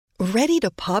Ready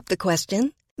to pop the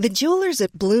question? The jewelers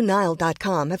at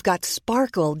BlueNile.com have got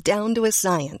sparkle down to a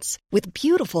science with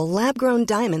beautiful lab-grown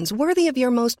diamonds worthy of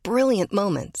your most brilliant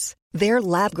moments. Their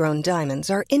lab-grown diamonds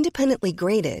are independently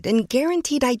graded and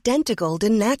guaranteed identical to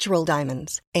natural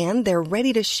diamonds, and they're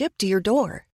ready to ship to your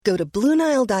door. Go to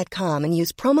BlueNile.com and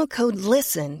use promo code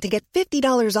LISTEN to get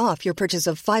 $50 off your purchase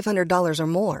of $500 or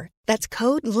more. That's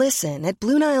code LISTEN at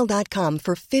BlueNile.com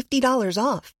for $50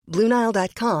 off.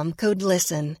 BlueNile.com, code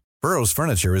LISTEN. Burrow's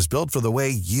furniture is built for the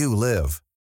way you live.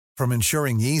 From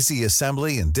ensuring easy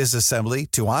assembly and disassembly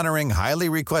to honoring highly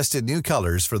requested new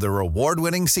colors for their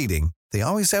award-winning seating, they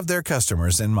always have their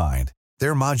customers in mind.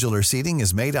 Their modular seating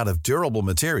is made out of durable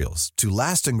materials to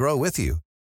last and grow with you.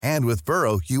 And with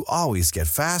Burrow, you always get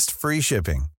fast, free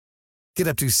shipping. Get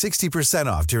up to 60%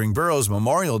 off during Burrow's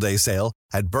Memorial Day sale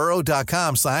at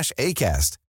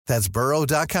burrow.com/ACAST. That's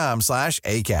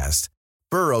burrow.com/ACAST.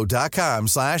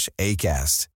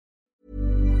 burrow.com/ACAST.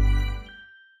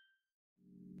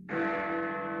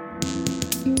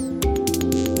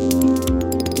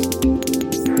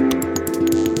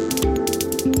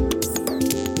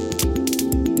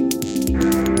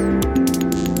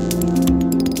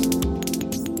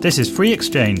 This is Free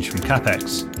Exchange from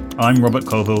CapX. I'm Robert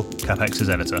Colville, CapX's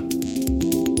editor.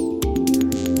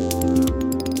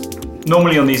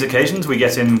 Normally on these occasions we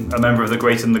get in a member of the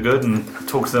great and the good and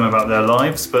talk to them about their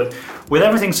lives, but with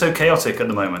everything so chaotic at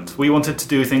the moment, we wanted to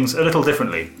do things a little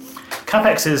differently.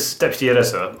 CapX's deputy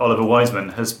editor, Oliver Wiseman,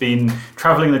 has been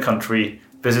travelling the country,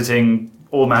 visiting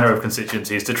all manner of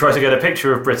constituencies to try to get a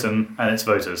picture of Britain and its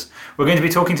voters. We're going to be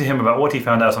talking to him about what he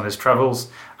found out on his travels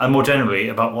and more generally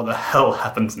about what the hell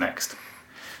happens next.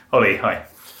 Ollie, hi.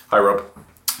 Hi, Rob.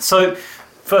 So,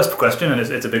 first question, and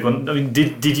it's a big one. I mean,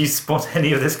 did you spot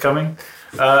any of this coming?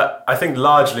 I think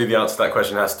largely the answer to that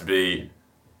question has to be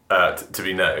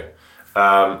no.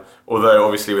 Although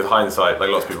obviously with hindsight, like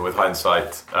lots of people with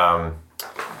hindsight,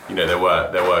 there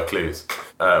were clues.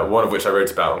 One of which I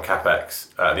wrote about on CapX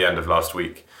at the end of last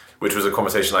week, which was a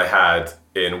conversation I had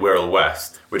in Wirral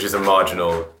West, which is a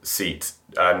marginal seat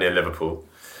near Liverpool.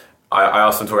 I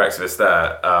asked some Tory activists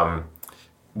there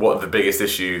what the biggest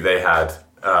issue they had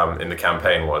in the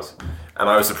campaign was. And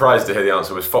I was surprised to hear the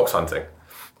answer was fox hunting.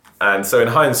 And so in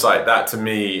hindsight, that to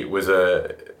me was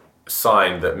a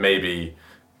sign that maybe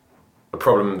a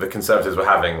problem the Conservatives were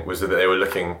having was that they were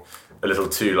looking a little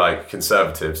too like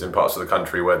Conservatives in parts of the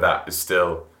country where that is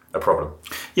still a problem.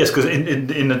 Yes, because in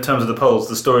terms of the polls,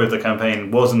 the story of the campaign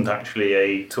wasn't actually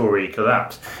a Tory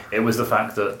collapse. It was the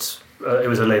fact that it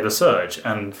was a Labour surge,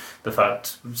 and the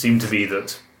fact seemed to be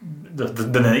that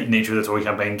the nature of the Tory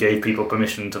campaign gave people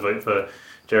permission to vote for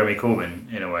Jeremy Corbyn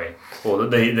in a way, or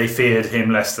that they feared him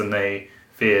less than they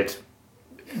feared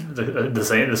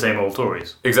the same old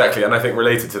Tories. Exactly, and I think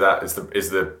related to that is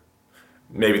the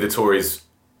maybe the Tories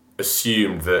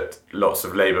assumed that lots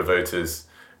of Labour voters,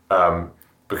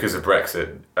 because of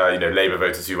Brexit, Labour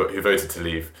voters who voted to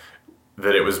leave,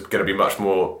 that it was going to be much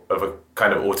more of a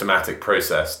kind of automatic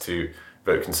process to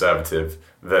vote Conservative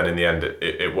than in the end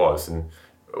it was. And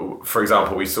for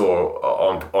example, we saw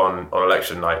on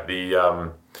election night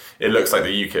it looks like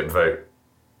the UKIP vote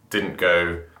didn't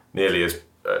go nearly as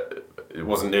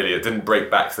it didn't break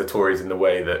back to the Tories in the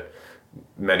way that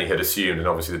many had assumed, and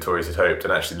obviously the Tories had hoped,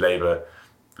 and actually Labour.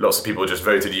 Lots of people just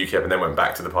voted UKIP and then went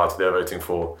back to the party they were voting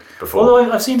for before.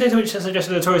 Although I've seen data which has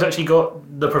suggested the Tories actually got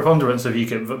the preponderance of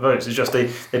UKIP votes. It's just they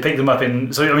picked them up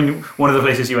in... So, I mean, one of the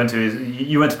places you went to is...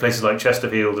 You went to places like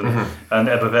Chesterfield and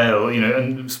Ebbw Vale,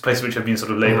 and places which have been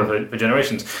sort of Labour for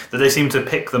generations, that they seem to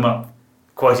pick them up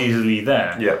quite easily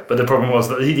there. Yeah. But the problem was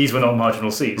that these were not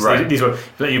marginal seats. Right. These were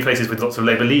places with lots of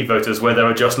Labour Leave voters where there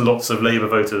are just lots of Labour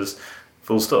voters,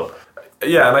 full stop.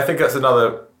 Yeah, and I think that's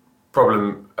another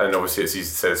problem, and obviously it's easy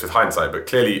to say this with hindsight, but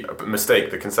clearly a mistake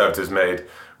the Conservatives made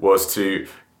was to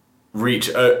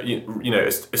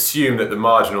assume that the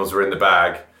marginals were in the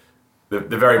bag, the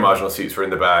very marginal seats were in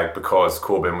the bag because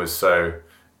Corbyn was so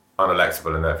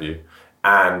unelectable in their view,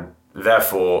 and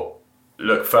therefore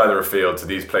look further afield to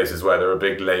these places where there are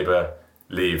big Labour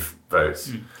Leave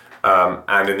votes.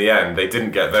 And in the end, they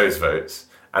didn't get those votes,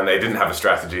 and they didn't have a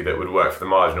strategy that would work for the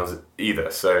marginals either.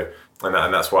 So,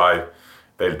 and that's why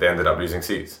they ended up losing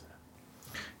seats.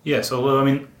 Yes, although, I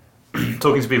mean,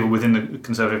 talking to people within the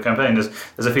Conservative campaign, there's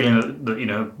a feeling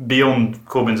that beyond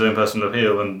Corbyn's own personal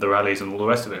appeal and the rallies and all the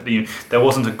rest of it, there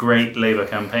wasn't a great Labour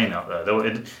campaign out there.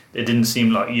 It didn't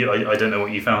seem like I don't know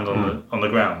what you found on the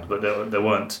ground, but there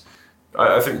weren't.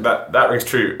 I think that rings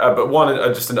true. But I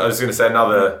was going to say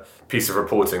another piece of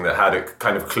reporting that had a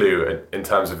kind of clue in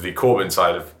terms of the Corbyn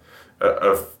side of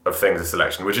things this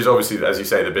election, which is obviously, as you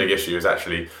say, the big issue is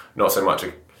actually not so much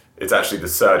it's actually the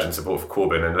surge in support for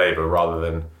Corbyn and Labour rather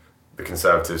than the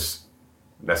Conservatives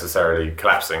necessarily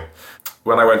collapsing.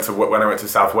 When I went to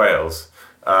South Wales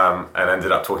and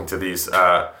ended up talking to these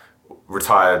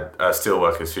retired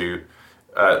steelworkers who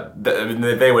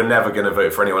they were never going to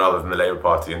vote for anyone other than the Labour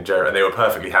Party, and they were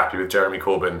perfectly happy with Jeremy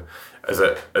Corbyn as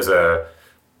a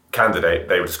candidate.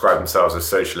 They would describe themselves as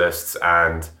socialists,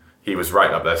 and he was right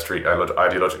up their street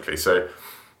ideologically. So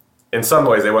in some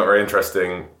ways they weren't very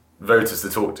interesting voters to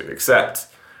talk to, except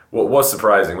what was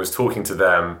surprising was talking to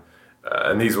them,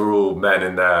 and these were all men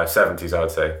in their 70s, I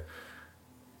would say.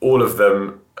 All of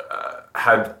them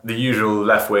had the usual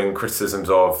left-wing criticisms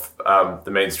of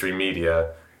the mainstream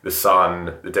media, The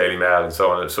Sun, the Daily Mail, and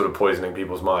so on, sort of poisoning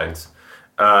people's minds.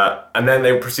 And then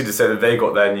they proceeded to say that they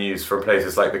got their news from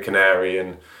places like the Canary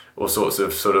and all sorts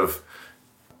of sort of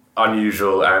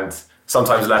unusual and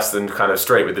sometimes less than kind of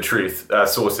straight with the truth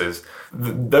sources.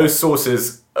 Those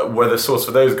sources were the source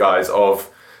for those guys of,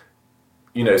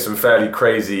 you know, some fairly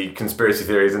crazy conspiracy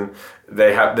theories, and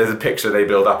there's a picture they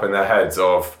build up in their heads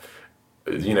of,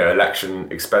 you know, election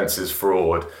expenses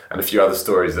fraud and a few other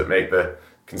stories that make the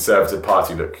Conservative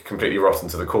Party look completely rotten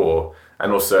to the core,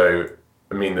 and also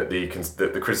mean that the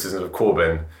criticisms of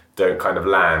Corbyn don't kind of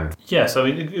land. Yes, I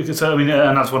mean,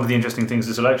 and that's one of the interesting things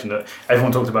this election, that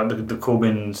everyone talked about the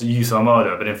Corbyn's youth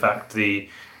armada, but in fact,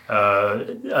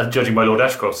 judging by Lord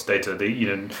Ashcroft's data,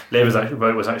 Labour's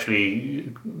vote was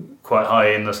actually quite high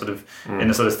in the sort of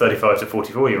 35 to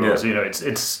 44-year-olds. You know, it's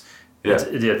if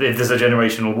there's a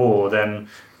generational war, then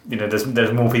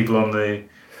there's more people on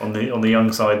the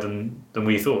young side than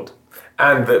we thought.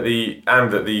 And that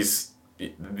these,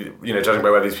 judging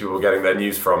by where these people are getting their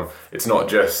news from, it's not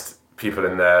just people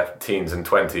in their teens and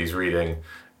 20s reading,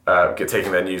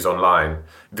 taking their news online.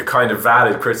 The kind of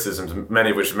valid criticisms,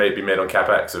 many of which may be made on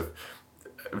CapX of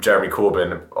Jeremy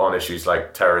Corbyn on issues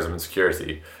like terrorism and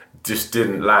security, just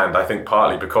didn't land, I think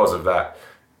partly because of that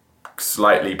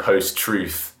slightly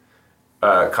post-truth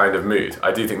kind of mood.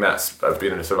 I do think that's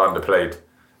been a sort of underplayed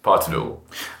part of it all.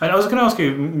 And I was going to ask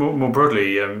you more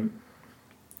broadly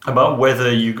about whether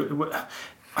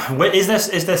is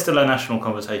there still a national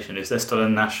conversation? Is there still a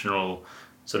national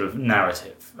sort of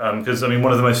narrative? Because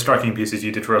one of the most striking pieces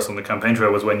you did for us on the campaign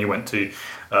trail was when you went to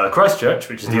Christchurch,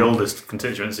 which is the oldest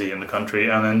constituency in the country,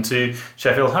 and then to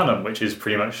Sheffield Hallam, which is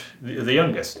pretty much the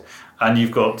youngest. And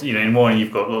you've got, in one,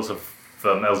 you've got lots of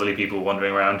elderly people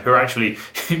wandering around who are actually,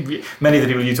 many of the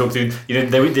people you talk to, they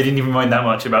didn't even mind that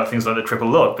much about things like the triple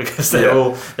lock, because they're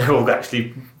all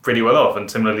actually pretty well off,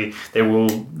 and similarly they will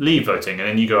leave voting. And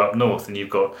then you go up north and you've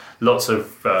got lots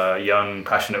of young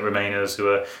passionate Remainers who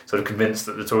are sort of convinced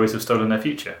that the Tories have stolen their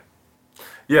future.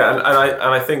 Yeah, and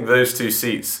I think those two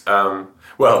seats,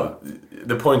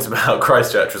 the point about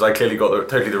Christchurch was I clearly got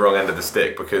totally the wrong end of the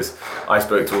stick, because I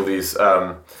spoke to all these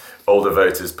older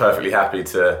voters perfectly happy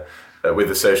to with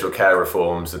the social care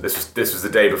reforms. This was the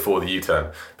day before the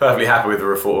U-turn. Perfectly happy with the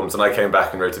reforms, and I came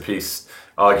back and wrote a piece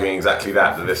arguing exactly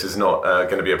that this is not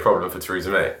going to be a problem for Theresa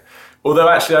May. Although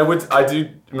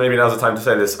actually maybe now's the time to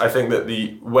say this, I think that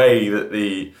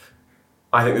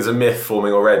I think there's a myth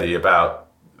forming already about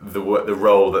the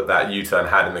role that U-turn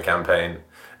had in the campaign,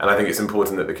 and I think it's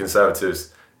important that the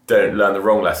Conservatives don't learn the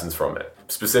wrong lessons from it.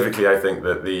 Specifically, I think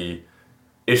that the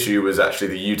issue was actually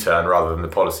the U-turn rather than the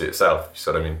policy itself. You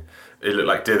see what I mean? It looked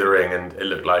like dithering, and it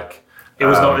looked like it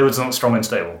was not strong and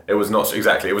stable. It was not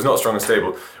strong and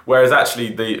stable. Whereas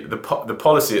actually the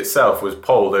policy itself was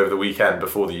polled over the weekend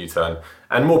before the U-turn,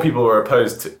 and more people were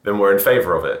opposed than were in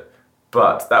favour of it.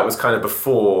 But that was kind of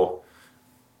before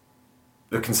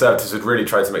the Conservatives had really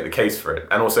tried to make the case for it,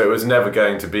 and also it was never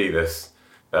going to be this.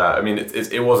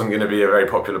 It wasn't going to be a very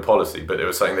popular policy, but it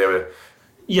was something they were.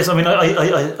 Yes,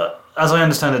 I as I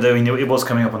understand it, though, it was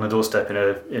coming up on the doorstep in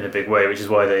a big way, which is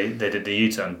why they did the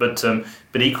U-turn. But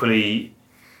equally,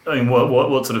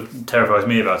 what sort of terrifies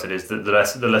me about it is that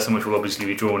the lesson which will obviously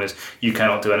be drawn is you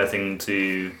cannot do anything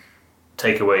to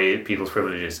take away people's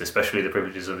privileges, especially the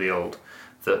privileges of the old.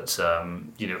 That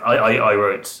I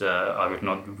wrote, I've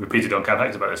not repeated on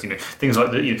CapX about this. Things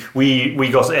like that.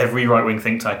 We got every right-wing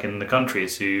think tank in the country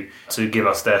to give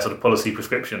us their sort of policy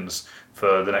prescriptions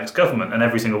for the next government, and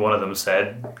every single one of them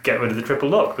said, get rid of the triple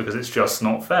lock because it's just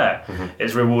not fair. Mm-hmm.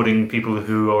 It's rewarding people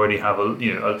who already have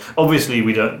obviously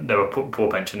there are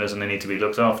poor pensioners and they need to be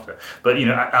looked after. But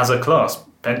as a class,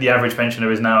 the average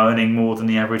pensioner is now earning more than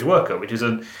the average worker, which is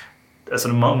a sort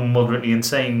of moderately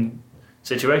insane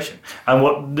situation. And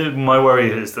what my worry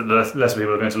is that the less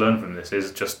people are going to learn from this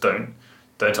is just don't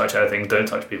touch anything, don't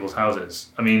touch people's houses.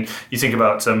 You think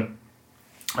about something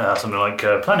like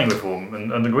planning reform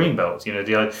and the Green Belt. It's going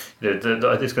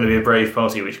to be a Brave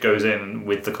Party which goes in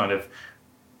with the kind of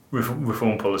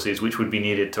reform policies which would be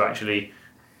needed to actually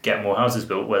get more houses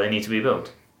built where they need to be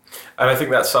built. And I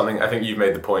think that's something, I think you've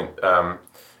made the point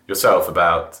yourself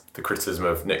about the criticism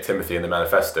of Nick Timothy in the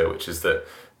manifesto, which is that,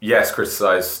 yes,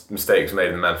 criticise mistakes made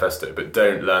in the manifesto, but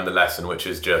don't learn the lesson, which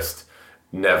is just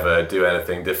never do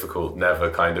anything difficult, never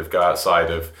kind of go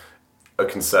outside of a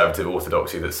conservative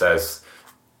orthodoxy that says,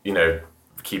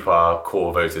 keep our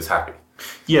core voters happy.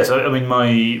 Yes, I mean,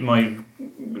 my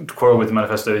quarrel with the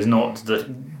manifesto is not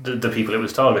the people it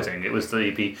was targeting. It was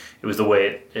the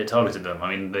way it targeted them.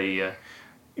 I mean, the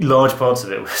large parts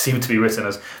of it seemed to be written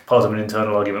as part of an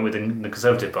internal argument within the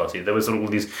Conservative Party. There was sort of all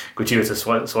these gratuitous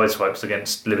side swipes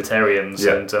against libertarians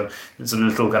and sort of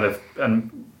little kind of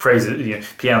praise,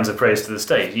 paeans of praise to the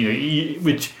state.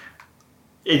 Which.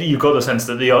 You got the sense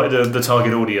that the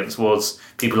target audience was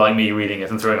people like me reading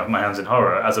it and throwing up my hands in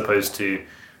horror, as opposed to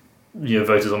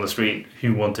voters on the street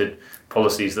who wanted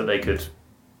policies that they could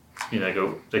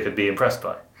be impressed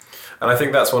by. And I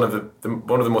think that's one of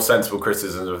the more sensible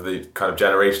criticisms of the kind of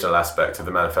generational aspect of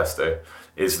the manifesto,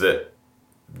 is that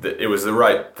it was the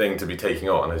right thing to be taking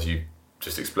on, as you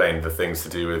just explained. The things to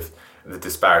do with the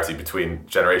disparity between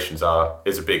generations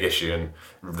is a big issue and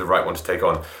the right one to take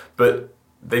on, but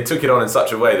they took it on in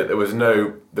such a way that there was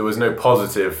no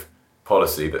positive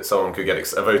policy that a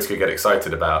voter could get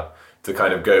excited about to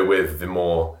kind of go with the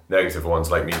more negative ones,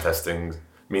 like means testing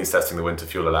the winter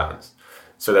fuel allowance.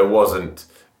 So there wasn't.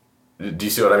 Do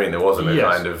you see what I mean? There wasn't a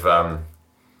kind of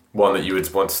one that you would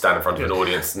want to stand in front of an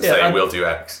audience and say, "We'll do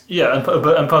X." Yeah, and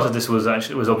part of this was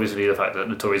obviously the fact that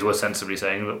the Tories were sensibly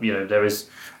saying that there's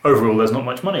not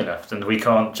much money left, and we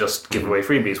can't just give away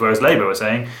freebies. Whereas Labour were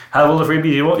saying, "Have all the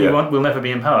freebies you want, we'll never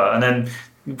be in power," and then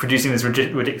producing this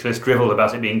ridiculous drivel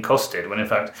about it being costed, when in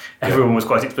fact everyone was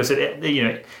quite explicit.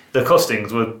 The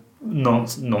costings were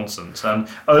nonsense, and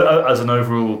as an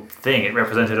overall thing, it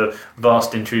represented a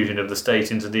vast intrusion of the state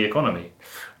into the economy.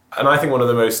 And I think what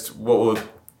will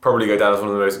probably go down as one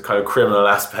of the most kind of criminal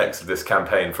aspects of this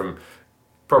campaign,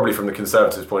 probably from the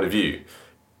Conservatives' point of view,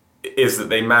 is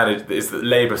that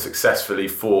Labour successfully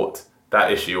fought that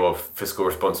issue of fiscal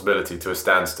responsibility to a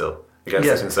standstill against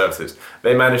the Conservatives.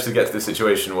 They managed to get to the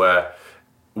situation where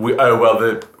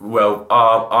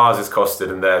ours is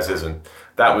costed and theirs isn't.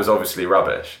 That was obviously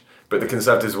rubbish, but the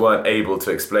Conservatives weren't able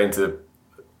to explain to,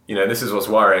 this is what's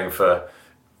worrying for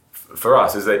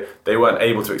us, is they weren't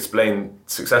able to explain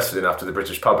successfully enough to the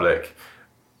British public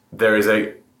there is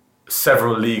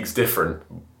several leagues different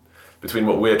between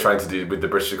what we're trying to do with the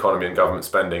British economy and government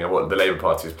spending and what the Labour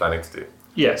Party is planning to do.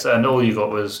 Yes, and all you got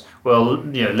was,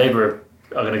 Labour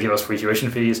are going to give us free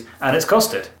tuition fees, and it's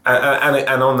costed.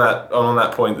 And on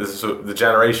that point, there's sort of the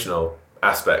generational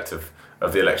aspect of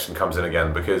the election comes in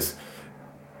again, because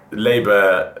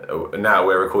Labour, now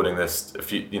we're recording this a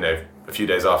few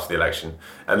days after the election,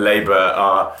 and Labour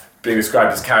are being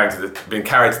described as being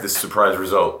carried to this surprise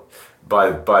result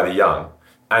by the young.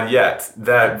 And yet,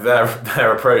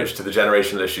 their approach to the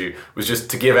generational issue was just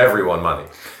to give everyone money.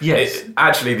 Yes.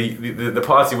 Actually, the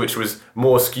party which was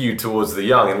more skewed towards the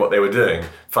young in what they were doing,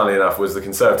 funnily enough, was the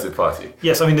Conservative Party.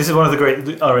 Yes, I mean, this is one of the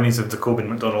great ironies of the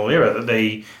Corbyn-McDonnell era, that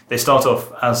they start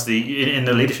off as in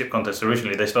the leadership contest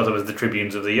originally, they start off as the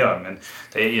tribunes of the young, and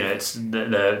it's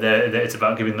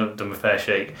about giving them a fair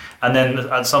shake. And then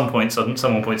at some point,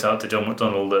 someone points out to John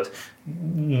McDonnell that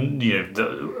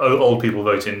the old people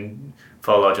vote in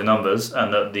far larger numbers,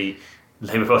 and that the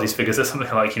Labour Party's figures are something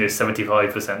like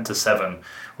 75% to 7,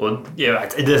 or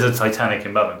there's a titanic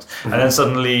imbalance. Mm-hmm. And then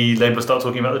suddenly Labour start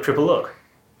talking about the triple lock.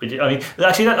 But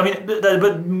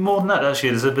more than that, actually,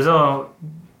 there's a bizarre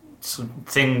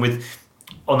thing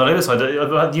on the Labour side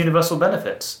about universal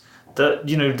benefits. That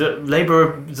that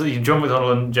Labour, John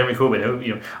McDonnell and Jeremy Corbyn,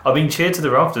 who are being cheered to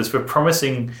the rafters for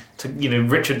promising to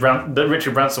Richard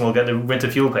Branson will get the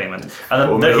winter fuel payment,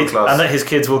 and that his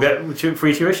kids will get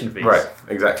free tuition fees. Right,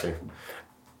 exactly.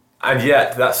 And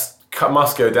yet that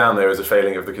must go down there as a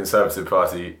failing of the Conservative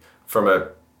Party from a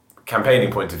campaigning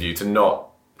point of view to not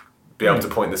be able to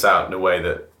point this out in a way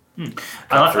that. And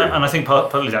I think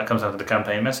partly that comes down to the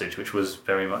campaign message, which was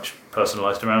very much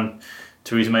personalised around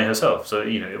Theresa May herself. So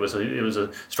it was a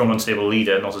strong, unstable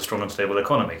leader, not a strong, unstable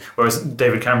economy. Whereas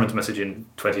David Cameron's message in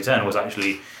 2010 was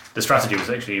actually, the strategy was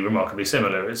actually remarkably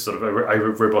similar. It's sort of a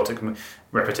robotic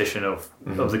repetition of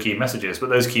the key messages, but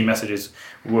those key messages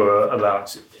were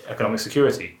about economic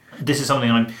security. This is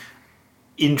something I'm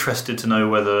interested to know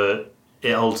whether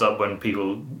it holds up when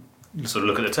people sort of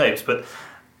look at the tapes. But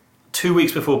 2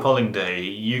 weeks before polling day,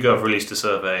 YouGov released a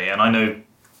survey, and I know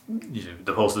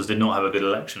the pollsters did not have a good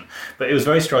election. But it was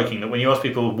very striking that when you ask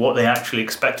people what they actually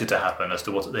expected to happen as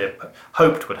to what they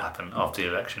hoped would happen after the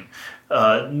election,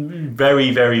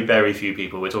 very, very, very few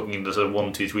people, we're talking in the sort of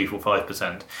 1, 2, 3, 4,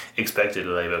 5%, expected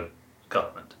a Labour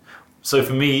government. So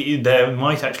for me, there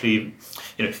might actually,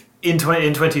 in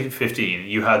 2015,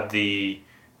 you had the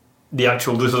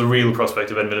real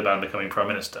prospect of Ed Miliband becoming Prime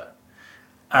Minister.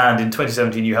 And in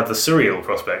 2017, you had the surreal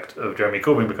prospect of Jeremy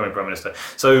Corbyn becoming Prime Minister.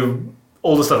 So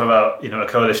all the stuff about a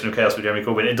coalition of chaos with Jeremy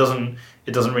Corbyn, it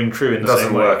doesn't ring true in the same way. It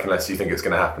doesn't work unless you think it's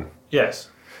going to happen. Yes.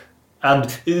 And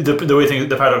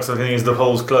the paradox of the thing is the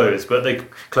polls closed, but they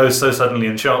closed so suddenly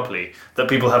and sharply that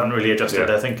people haven't really adjusted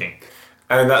their thinking.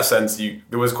 And in that sense,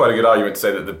 there was quite a good argument to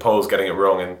say that the polls getting it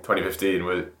wrong in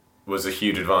 2015 was a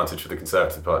huge advantage for the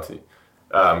Conservative Party.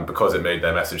 Because it made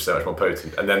their message so much more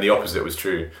potent. And then the opposite was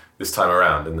true this time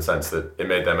around, in the sense that it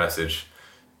made their message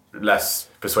less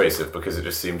persuasive because it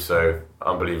just seemed so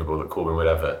unbelievable that Corbyn would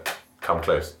ever come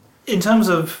close. In terms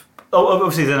of,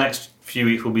 obviously the next few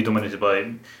weeks will be dominated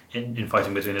by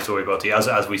infighting between the Tory party.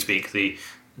 As we speak,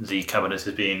 the cabinet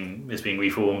is being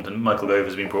reformed and Michael Gove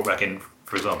has been brought back in,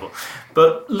 for example.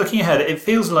 But looking ahead, it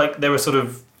feels like there are sort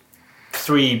of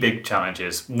three big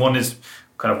challenges. One is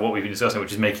kind of what we've been discussing,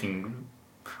 which is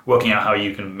working out how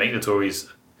you can make the Tories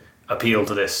appeal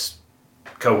to this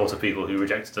cohort of people who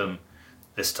rejected them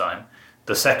this time.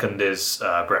 The second is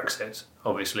Brexit,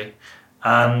 obviously,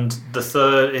 and the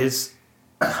third is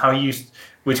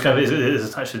which kind of is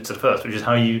attached to the first, which is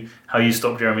how you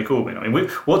stop Jeremy Corbyn. I mean,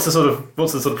 what's the sort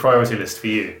of priority list for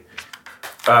you?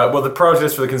 Well, the priority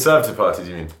list for the Conservative Party, do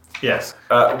you mean? Yes.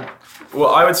 Well,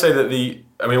 I would say that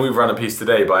we've run a piece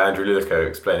today by Andrew Lillico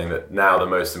explaining that now the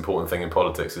most important thing in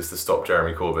politics is to stop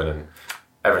Jeremy Corbyn and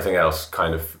everything else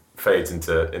kind of fades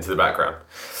into the background.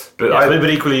 But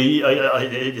equally,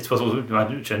 it's possible to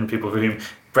imagine people for whom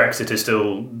Brexit is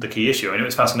still the key issue. I mean, it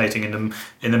was fascinating in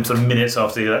them sort of minutes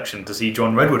after the election to see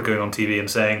John Redwood going on TV and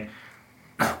saying,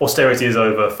 austerity is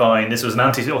over, fine, this was an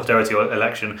anti-austerity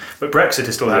election, but Brexit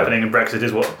is still happening and Brexit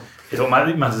is what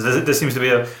matters. There seems to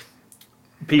be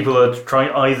people are trying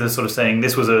either sort of saying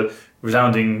this was a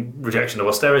resounding rejection of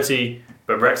austerity,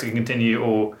 but Brexit can continue,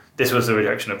 or this was a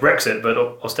rejection of Brexit, but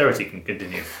austerity can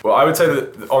continue. Well, I would say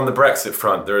that on the Brexit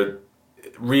front,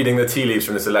 reading the tea leaves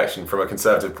from this election from a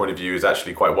Conservative point of view is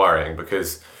actually quite worrying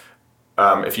because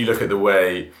if you look at the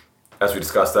way, as we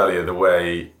discussed earlier, the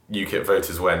way UKIP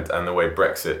voters went and the way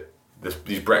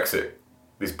these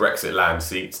Brexit land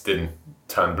seats didn't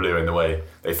turn blue in the way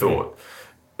they thought.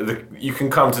 You can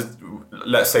come to,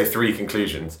 let's say, three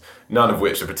conclusions, none of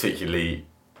which are particularly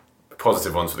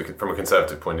positive ones from a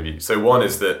Conservative point of view. So one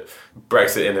is that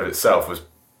Brexit in of itself was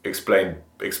explained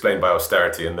by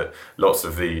austerity, and that lots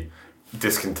of the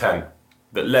discontent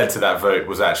that led to that vote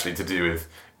was actually to do with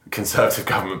Conservative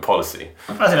government policy.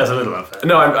 I think that's a little unfair.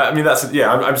 No,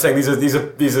 I'm saying these are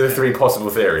the three possible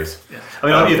theories. Yeah.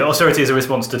 I mean, austerity is a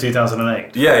response to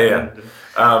 2008. Yeah.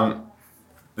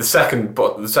 The second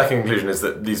conclusion is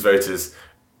that these voters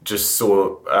just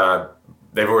saw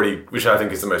they've already, which I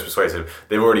think is the most persuasive,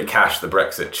 they've already cashed the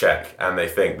Brexit check, and they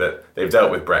think that they've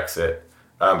dealt with Brexit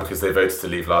because they voted to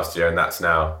leave last year, and that's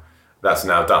now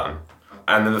done.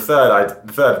 And then the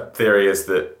third theory is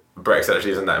that Brexit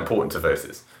actually isn't that important to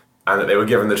voters, and that they were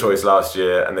given the choice last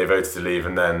year and they voted to leave,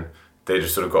 and then they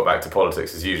just sort of got back to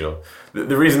politics as usual.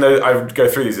 The reason though I would go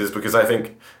through these is because I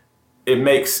think it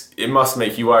must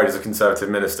make you worried as a Conservative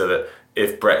minister that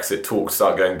if Brexit talks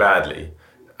start going badly,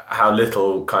 how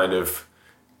little kind of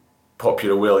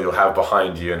popular will you'll have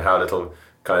behind you, and how little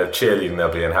kind of cheerleading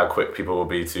there'll be, and how quick people will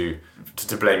be to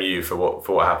blame you for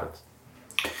what happens.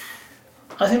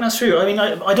 I think that's true. I mean,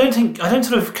 I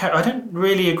don't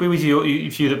really agree with your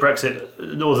view that Brexit,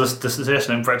 or the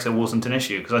suggestion that Brexit wasn't an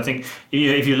issue, because I think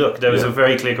if you look, there was a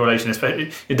very clear correlation.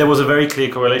 There was a very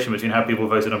clear correlation between how people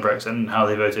voted on Brexit and how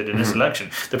they voted in this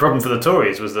election. The problem for the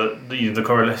Tories was that the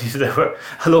correlation, there were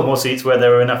a lot more seats where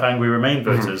there were enough angry Remain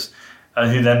voters,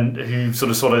 who sort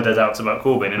of swallowed their doubts about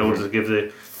Corbyn in order to give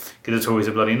the Tories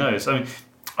a bloody nose. I mean,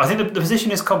 I think the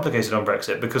position is complicated on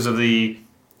Brexit because of the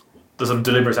sort of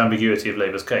deliberate ambiguity of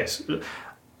Labour's case.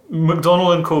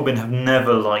 McDonnell and Corbyn have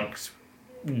never liked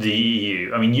the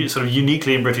EU. I mean, sort of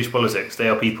uniquely in British politics, they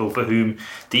are people for whom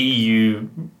the EU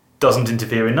doesn't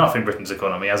interfere enough in Britain's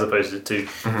economy, as opposed to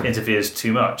interferes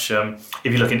too much. If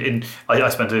you look I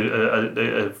spent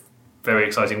a very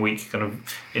exciting week kind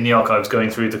of in the archives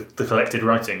going through the collected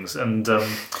writings, and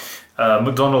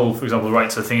McDonnell, for example,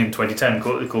 writes a thing in 2010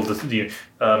 called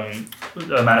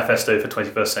a Manifesto for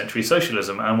 21st Century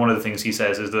Socialism, and one of the things he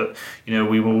says is that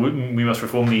we must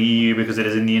reform the EU because it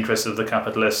is in the interests of the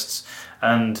capitalists,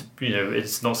 and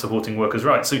it's not supporting workers'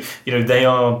 rights. So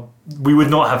we would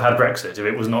not have had Brexit if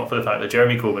it was not for the fact that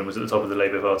Jeremy Corbyn was at the top of the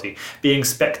Labour Party, being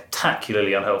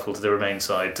spectacularly unhelpful to the Remain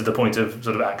side to the point of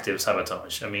sort of active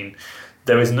sabotage. I mean,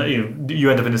 there is no,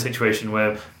 you end up in a situation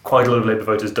where quite a lot of Labour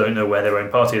voters don't know where their own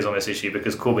party is on this issue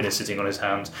because Corbyn is sitting on his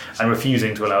hands and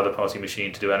refusing to allow the party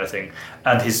machine to do anything.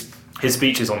 And his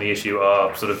speeches on the issue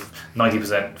are sort of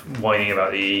 90% whining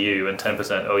about the EU and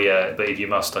 10%, oh yeah, but if you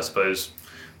must, I suppose,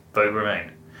 vote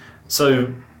Remain.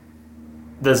 So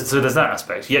there's that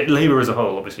aspect. Yet Labour as a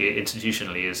whole, obviously,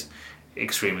 institutionally is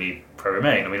extremely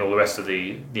pro-Remain. I mean, all the rest of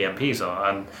the MPs are,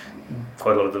 and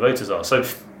quite a lot of the voters are. So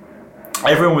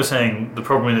everyone was saying the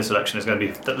problem in this election is going to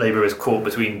be that Labour is caught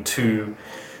between two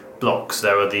blocks.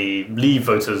 There are the Leave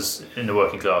voters in the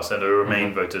working class and the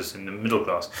Remain voters in the middle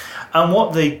class. And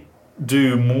what they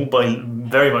do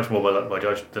very much more by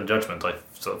luck than judgment, I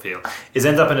sort of feel, is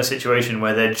end up in a situation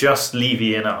where they're just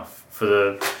Leavey enough for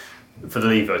the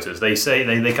Leave voters. They say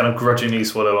they kind of grudgingly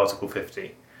swallow Article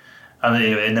 50. And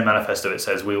in their manifesto it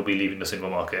says we'll be leaving the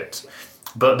single market.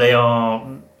 But they are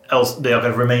kind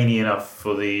of Remainy enough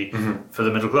for the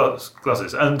middle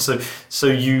classes, and so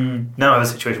you now have a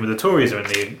situation where the Tories are in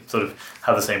the sort of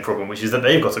have the same problem, which is that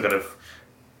they've got a kind of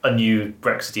a new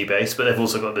Brexity base, but they've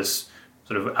also got this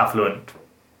sort of affluent,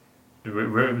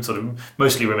 sort of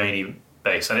mostly Remainy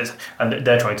base, and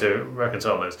they're trying to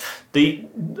reconcile those.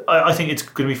 I think it's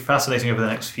going to be fascinating over the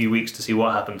next few weeks to see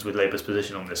what happens with Labour's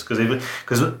position on this, because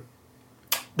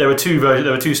there were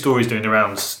two stories doing the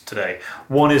rounds today.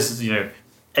 One is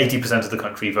 80% of the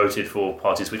country voted for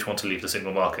parties which want to leave the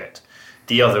single market.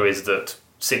 The other is that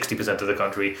 60% of the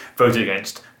country voted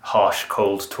against harsh,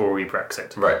 cold Tory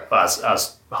Brexit, right?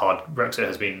 As hard Brexit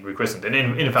has been rechristened. And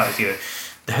in fact,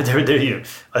 I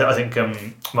think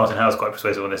Martin Howe's quite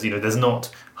persuasive on this. There's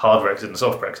not hard Brexit and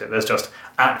soft Brexit. There's just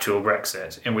actual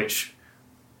Brexit in which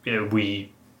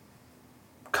we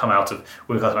come out of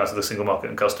the single market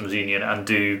and customs union and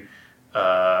do.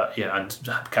 And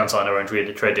can sign our own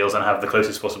trade deals and have the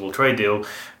closest possible trade deal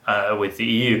with the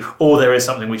EU, or there is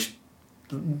something which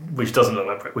doesn't look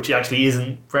like which actually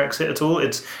isn't Brexit at all.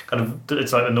 It's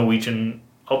like the Norwegian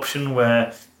option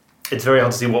where it's very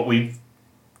hard to see what we've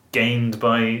gained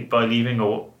by leaving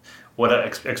or what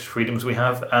extra freedoms we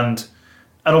have, and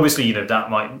obviously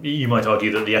you might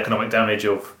argue that the economic damage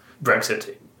of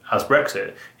Brexit as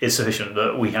Brexit is sufficient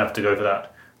that we have to go for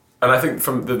that. And I think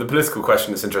from the political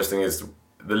question that's interesting is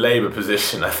the Labour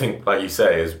position, I think, like you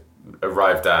say, is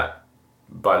arrived at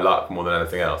by luck more than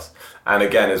anything else. And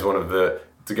again, is one of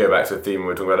to go back to the theme we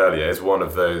were talking about earlier, is one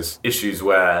of those issues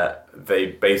where they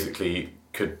basically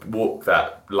could walk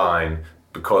that line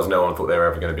because no one thought they were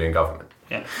ever going to be in government.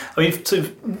 Yeah, I mean, so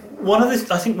one of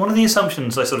the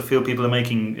assumptions I sort of feel people are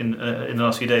making in the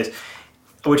last few days,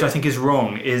 which I think is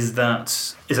wrong, is that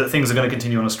things are going to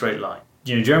continue on a straight line.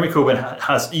 Jeremy Corbyn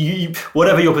has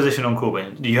whatever your position on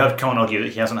Corbyn, can't argue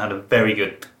that he hasn't had a very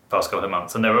good past couple of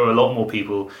months, and there are a lot more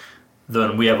people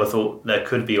than we ever thought there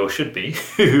could be or should be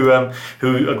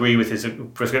who agree with his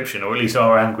prescription, or at least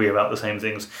are angry about the same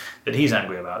things that he's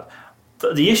angry about.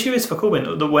 The issue is for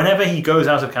Corbyn that whenever he goes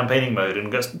out of campaigning mode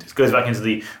and goes back into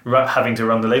the having to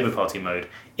run the Labour Party mode,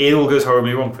 it all goes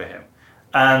horribly wrong for him.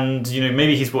 And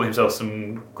maybe he's bought himself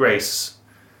some grace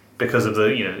because of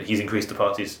he's increased the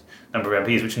party's number of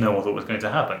MPs, which no one thought was going to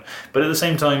happen. But at the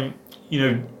same time, he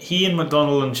and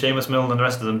McDonnell and Seamus Milne and the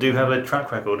rest of them do have a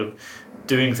track record of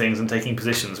doing things and taking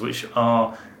positions which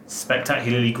are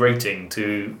spectacularly grating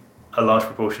to a large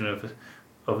proportion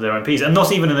of their MPs, and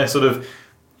not even in a sort of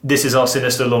this is our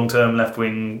sinister long-term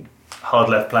left-wing hard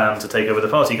left plan to take over the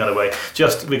party kind of way,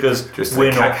 just because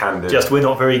we're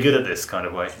not very good at this kind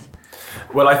of way.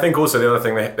 Well, I think also the other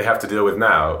thing they have to deal with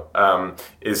now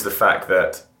is the fact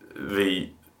that the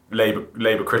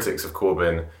Labour critics of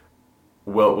Corbyn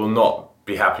will not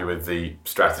be happy with the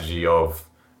strategy of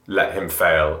let him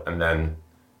fail and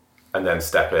then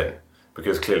step in,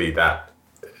 because clearly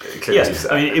yes,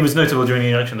 I mean, it was notable during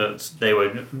the election that they were,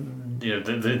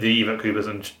 the Yvette Coopers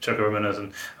and Chuka Umanas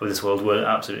and of this world were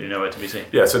absolutely nowhere to be seen.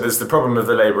 Yeah, so there's the problem of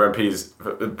the Labour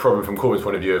MPs, the problem from Corbyn's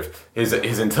point of view of his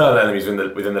internal enemies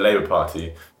within the Labour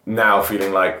Party now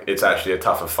feeling like it's actually a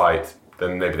tougher fight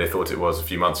than maybe they thought it was a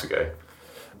few months ago.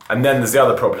 And then there's the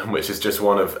other problem, which is just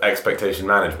one of expectation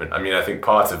management. I mean, I think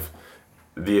part of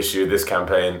the issue of this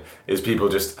campaign is people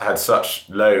just had such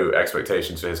low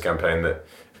expectations for his campaign that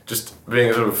just being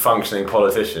a sort of functioning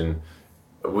politician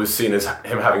was seen as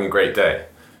him having a great day.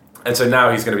 And so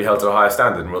now he's going to be held to a higher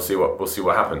standard, and we'll see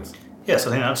what happens. Yes,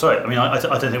 I think that's right. I mean, I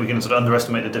don't think we can sort of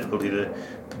underestimate the difficulty the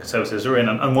Conservatives are in.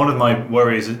 And one of my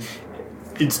worries is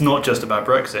it's not just about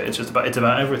Brexit. It's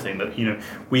about everything. That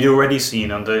we'd already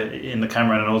seen in the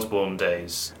Cameron and Osborne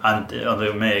days, and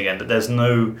under May again, that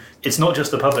it's not just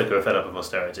the public who are fed up of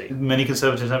austerity. Many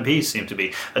Conservative MPs seem to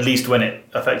be, at least when it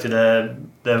affected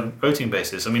their voting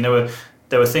basis. I mean,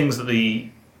 there were things that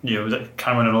that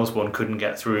Cameron and Osborne couldn't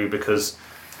get through because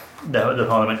the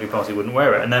Parliamentary Party wouldn't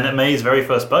wear it. And then at May's very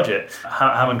first budget,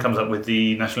 Hammond comes up with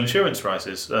the national insurance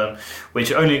rises,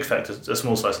 which only affect a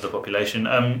small slice of the population.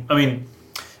 And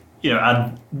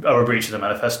are a breach of the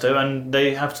manifesto, and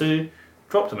they have to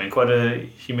drop them in quite a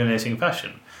humiliating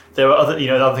fashion. There are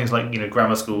other things like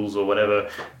grammar schools or whatever,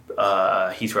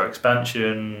 Heathrow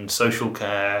expansion, social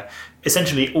care,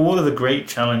 essentially all of the great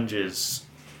challenges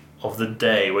of the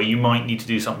day where you might need to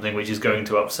do something which is going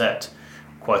to upset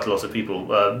quite a lot of people.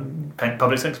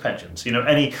 Public sector pensions, you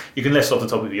can list off the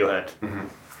top of your head,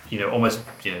 almost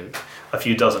a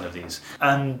few dozen of these,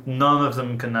 and none of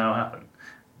them can now happen.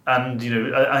 And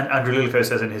Andrew Lillico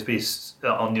says in his piece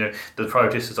on the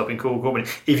priorities to stopping Corbyn,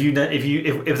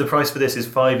 if the price for this is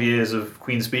 5 years of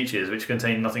Queen's speeches which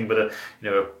contain nothing but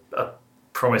a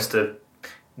promise to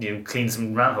clean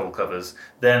some rat-hole covers,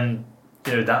 then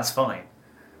that's fine.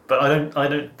 But I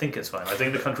don't think it's fine. I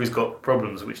think the country's got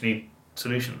problems which need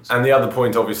solutions. And the other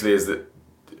point, obviously, is that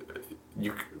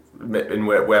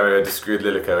where I disagree with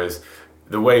Lillico is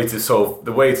the way to solve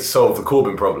the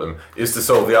Corbyn problem is to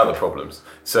solve the other problems.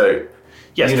 So,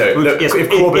 yes,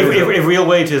 if real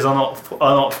wages are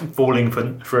not falling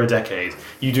for a decade,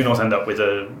 you do not end up with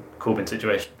a Corbyn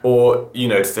situation. Or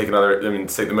to take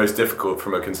the most difficult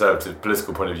from a Conservative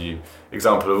political point of view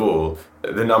example of all,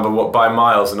 the number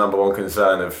one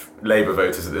concern of Labour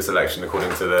voters at this election,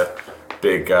 according to the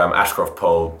big Ashcroft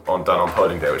poll done on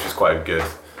polling day, which is quite good.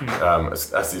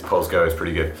 As these polls go, it's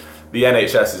pretty good. The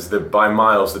NHS is by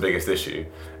miles the biggest issue,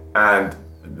 and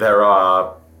there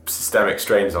are systemic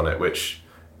strains on it which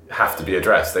have to be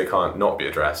addressed. They can't not be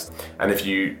addressed. And if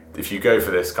you go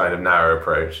for this kind of narrow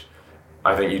approach,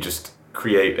 I think you just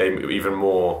create even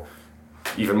more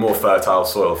fertile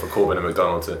soil for Corbyn and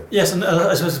McDonnell to... Yes, and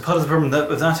I suppose part of the problem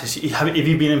with that is if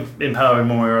you've been in power in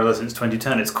one way or other since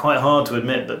 2010, it's quite hard to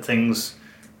admit that things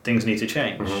need to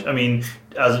change. Mm-hmm. I mean,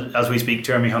 as we speak,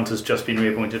 Jeremy Hunt has just been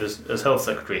reappointed as Health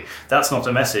Secretary. That's not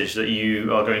a message that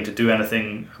you are going to do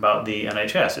anything about the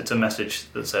NHS. It's a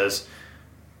message that says,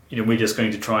 we're just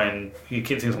going to try and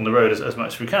keep things on the road as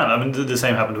much as we can. I mean, the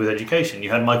same happened with education. You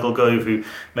had Michael Gove, who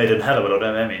made a hell of a lot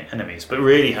of enemies, but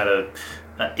really had an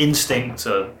instinct,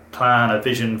 a plan, a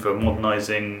vision for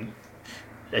modernising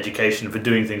education, for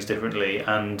doing things differently,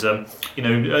 and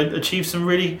achieved some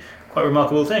really quite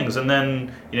remarkable things. And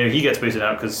then he gets booted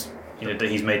out because that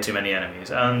he's made too many enemies.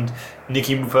 And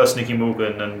Nicky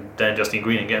Morgan and then Justine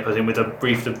Greening get put in with a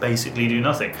brief to basically do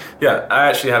nothing. Yeah, I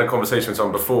actually had a conversation with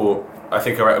someone before. I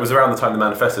think it was around the time the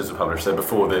manifestos were published, so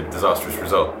before the disastrous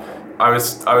result. I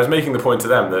was making the point to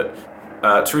them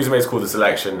that Theresa May's called this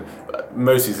election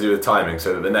mostly to do with timing,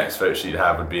 so that the next vote she'd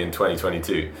have would be in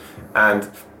 2022. And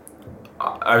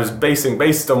I was based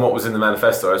on what was in the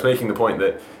manifesto, I was making the point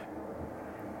that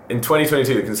in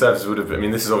 2022 the Conservatives would have,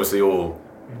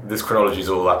 this chronology is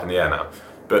all up in the air now,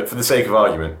 but for the sake of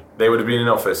argument, they would have been in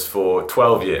office for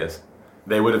 12 years.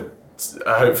 They would have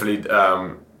hopefully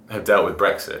have dealt with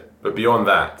Brexit. But beyond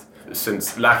that,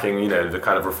 since lacking, the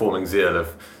kind of reforming zeal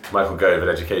of Michael Gove at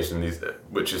education,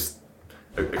 which is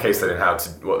a case study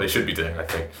in what they should be doing, I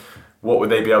think, what would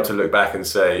they be able to look back and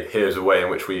say, here's a way in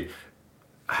which we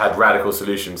had radical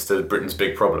solutions to Britain's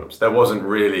big problems? There wasn't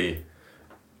really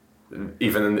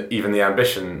even the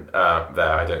ambition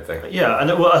there, I don't think. Yeah,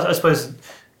 and I suppose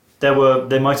there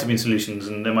might have been solutions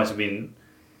and there might have been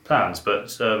plans, but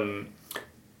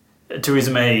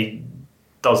Theresa May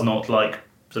does not like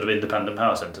sort of independent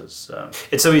power centres.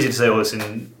 It's so easy to say all this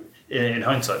in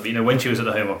hindsight, but when she was at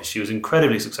the Home Office, she was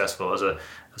incredibly successful as a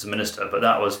minister, but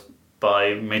that was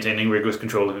by maintaining rigorous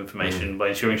control of information, by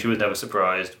ensuring she was never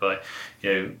surprised, by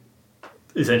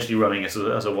essentially running it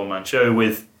as a one-man show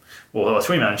or a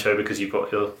three-man show because you've got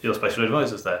your special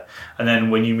advisors there. And then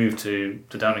when you move to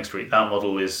Downing Street, that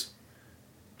model is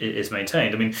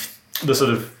maintained. I mean, the sort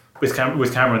of with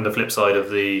Cameron, the flip side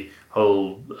of the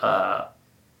whole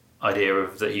idea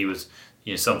of that he was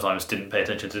sometimes didn't pay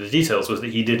attention to the details was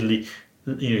that he did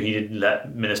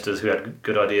let ministers who had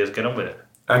good ideas get on with it.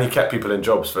 And he kept people in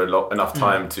jobs for enough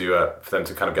time for them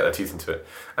to kind of get their teeth into it.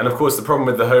 And of course, the problem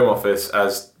with the Home Office,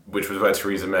 which was where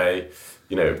Theresa May,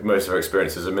 most of her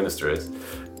experience as a minister is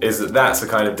that that's a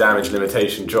kind of damage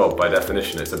limitation job by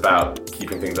definition. It's about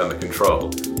keeping things under control.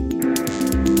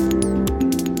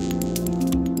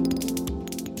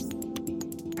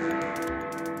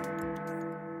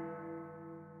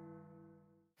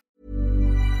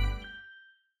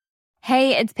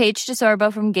 Hey, it's Paige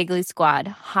DeSorbo from Giggly Squad.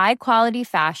 High quality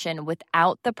fashion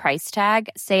without the price tag.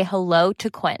 Say hello to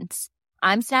Quince.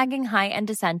 I'm snagging high-end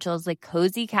essentials like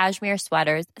cozy cashmere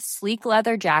sweaters, sleek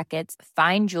leather jackets,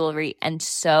 fine jewelry, and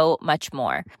so much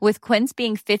more. With Quince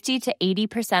being 50 to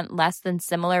 80% less than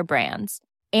similar brands.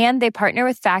 And they partner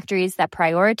with factories that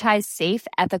prioritize safe,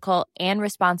 ethical, and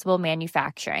responsible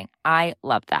manufacturing. I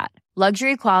love that.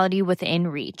 Luxury quality within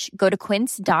reach. Go to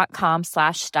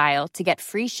quince.com/style to get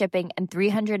free shipping and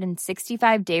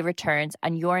 365-day returns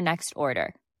on your next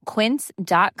order.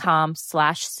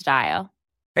 Quince.com/style.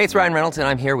 Hey, it's Ryan Reynolds, and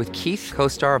I'm here with Keith,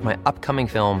 co-star of my upcoming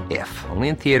film, If, only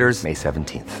in theaters May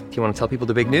 17th. Do you want to tell people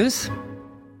the big news?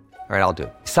 All right, I'll do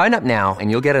it. Sign up now and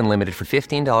you'll get unlimited for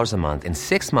 $15 a month and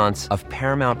 6 months of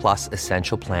Paramount Plus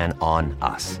Essential Plan on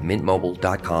us.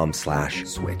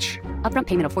 MintMobile.com/switch. Upfront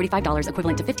payment of $45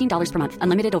 equivalent to $15 per month.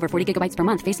 Unlimited over 40 gigabytes per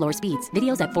month. Face lower speeds.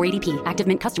 Videos at 480p. Active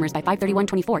Mint customers by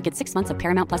 531.24 get 6 months of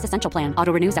Paramount Plus Essential Plan.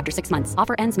 Auto renews after 6 months.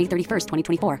 Offer ends May 31st,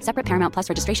 2024. Separate Paramount Plus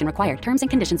registration required. Terms and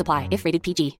conditions apply if rated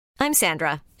PG. I'm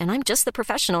Sandra, and I'm just the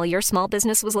professional your small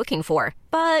business was looking for.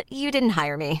 But you didn't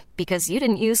hire me because you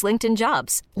didn't use LinkedIn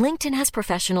Jobs. LinkedIn has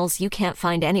professionals you can't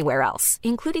find anywhere else,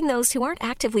 including those who aren't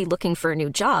actively looking for a new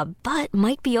job, but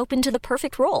might be open to the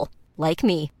perfect role, like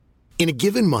me. In a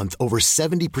given month, over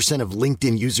 70% of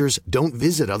LinkedIn users don't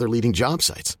visit other leading job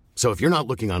sites. So if you're not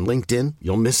looking on LinkedIn,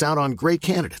 you'll miss out on great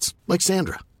candidates like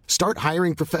Sandra. Start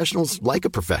hiring professionals like a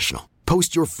professional.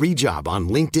 Post your free job on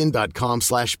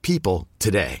linkedin.com/people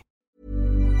today.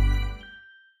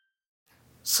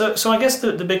 So I guess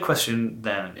the big question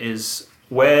then is,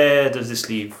 where does this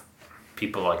leave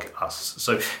people like us?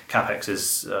 So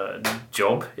CapX's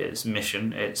job, its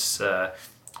mission, its sort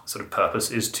of purpose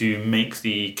is to make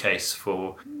the case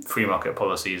for free market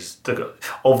policies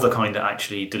of the kind that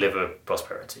actually deliver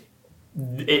prosperity.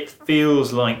 It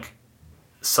feels like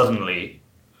suddenly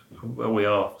we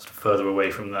are sort of further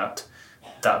away from that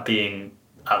being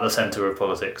at the centre of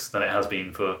politics than it has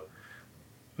been for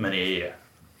many a year.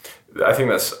 I think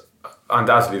that's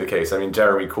undoubtedly the case. I mean,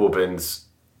 Jeremy Corbyn's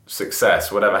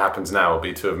success, whatever happens now, will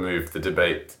be to have moved the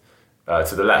debate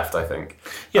to the left, I think.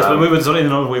 Yes, but we were sort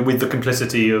of with the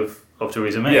complicity of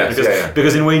Theresa May. Yes,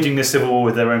 because in waging this civil war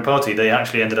with their own party, they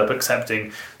actually ended up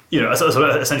accepting,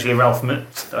 essentially not a Ralph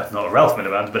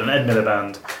Miliband, but an Ed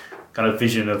Miliband kind of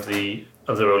vision of the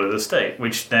role of the state,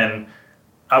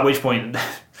 at which point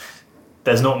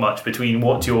there's not much between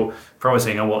what you're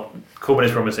promising and what Corbyn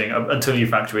is promising until you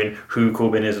factor in who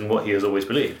Corbyn is and what he has always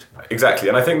believed. Exactly,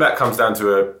 and I think that comes down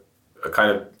to a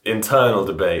kind of internal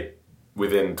debate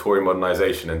within Tory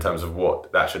modernisation in terms of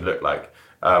what that should look like,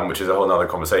 which is a whole other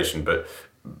conversation. But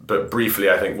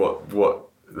briefly, I think what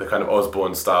the kind of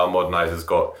Osborne-style modernisers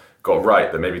got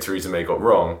right that maybe Theresa May got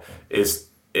wrong is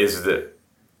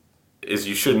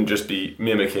you shouldn't just be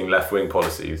mimicking left-wing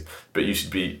policies, but you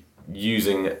should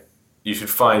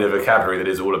find a vocabulary that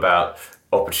is all about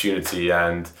opportunity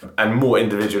and more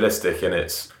individualistic in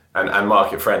its and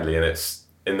market friendly in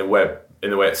the way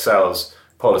it sells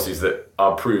policies that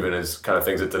are proven as kind of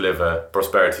things that deliver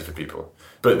prosperity for people.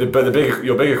 But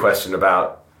your bigger question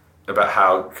about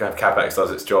how kind of CapX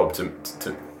does its job to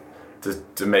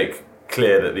make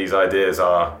clear that these ideas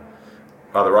are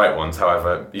the right ones,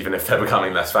 however, even if they're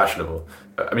becoming less fashionable.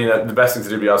 I mean, the best thing to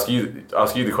do would be ask you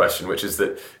the question, which is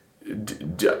that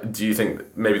do you think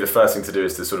maybe the first thing to do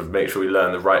is to sort of make sure we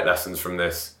learn the right lessons from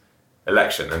this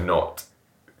election and not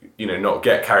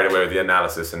get carried away with the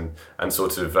analysis and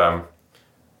sort of,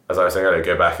 as I was saying earlier,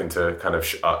 go back into kind of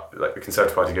like the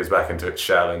Conservative Party goes back into its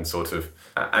shell and sort of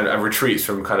and retreats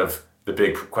from kind of the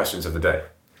big questions of the day.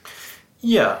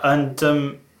 Yeah, and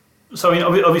so I mean,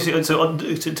 obviously,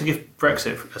 to give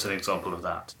Brexit as an example of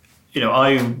that,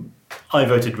 I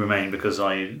voted Remain because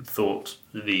I thought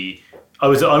we've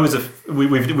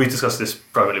discussed this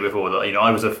privately before, that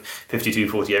I was a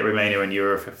 52-48 Remainer and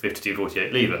you're a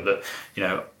 52-48 Leaver, that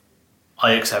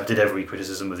I accepted every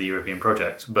criticism of the European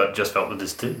project, but just felt that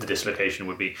the dislocation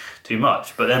would be too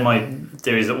much. But then my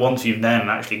theory is that once you've then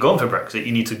actually gone for Brexit,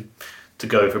 you need to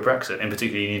go for Brexit. In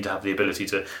particular, you need to have the ability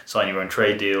to sign your own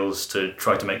trade deals, to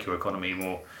try to make your economy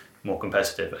more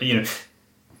competitive.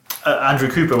 Andrew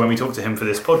Cooper, when we talked to him for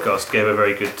this podcast, gave a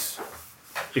very good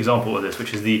example of this,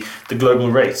 which is the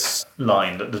global race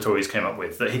line that the Tories came up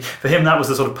with. For him, that was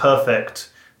the sort of perfect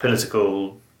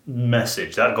political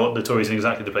message that got the Tories in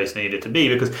exactly the place they needed to be,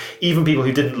 because even people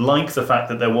who didn't like the fact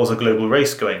that there was a global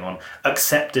race going on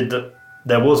accepted that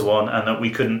there was one and that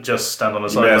we couldn't just stand on the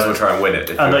sideline. You may as well try and win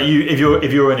it. And that if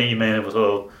you're in it, you may as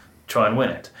well try and win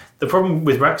it. The problem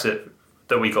with Brexit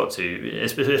that we got to,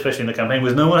 especially in the campaign,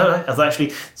 was no one was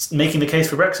actually making the case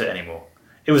for Brexit anymore.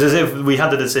 It was as if we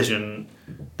had the decision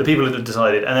the people that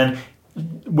decided, and then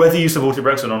whether you supported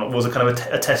Brexit or not was a kind of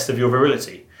a test of your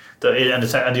virility, and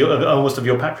almost of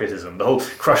your patriotism. The whole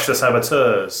 "crush the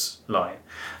saboteurs" line.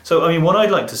 So, I mean, what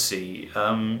I'd like to see,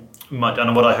 and what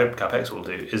I hope CapX will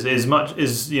do, is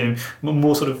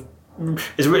more sort of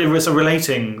is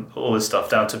relating all this stuff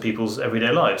down to people's everyday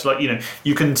lives. Like,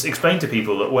 you can explain to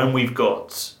people that when we've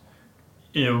got,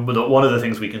 that one of the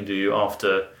things we can do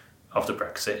after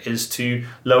Brexit is to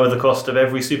lower the cost of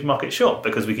every supermarket shop,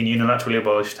 because we can unilaterally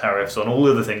abolish tariffs on all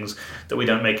of the things that we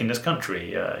don't make in this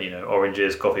country.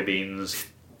 Oranges, coffee beans.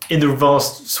 In the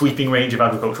vast sweeping range of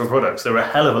agricultural products, there are a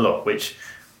hell of a lot which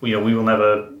we will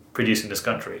never produce in this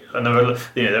country, and there are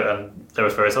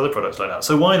various other products like that.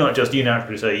 So why not just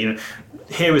unilaterally say,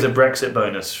 here is a Brexit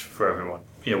bonus for everyone.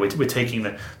 We're taking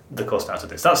the cost out of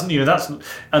this. That's and the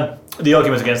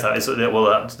argument against that is that that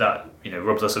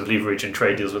robs us of leverage and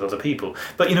trade deals with other people.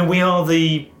 But we are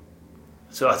depending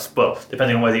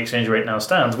on where the exchange rate now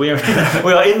stands, we are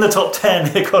in the top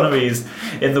 10 economies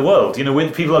in the world.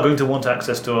 People are going to want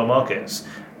access to our markets,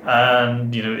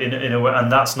 and in a way,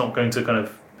 and that's not going to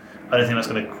I don't think that's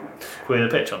going to queer the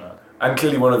pitch on that. And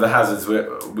clearly, one of the hazards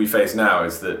we face now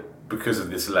is that because of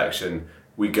this election,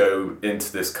 we go into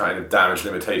this kind of damage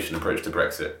limitation approach to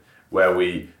Brexit, where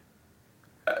the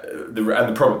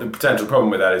potential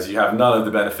problem with that is you have none of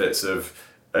the benefits of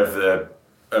the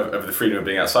freedom of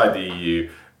being outside the EU,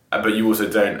 but you also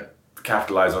don't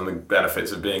capitalise on the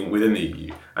benefits of being within the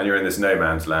EU, and you're in this no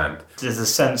man's land. There's a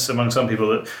sense among some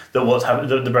people that what's happened,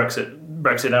 the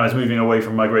Brexit now is moving away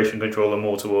from migration control and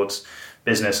more towards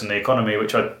business and the economy,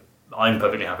 which I'm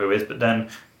perfectly happy with. But then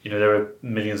there are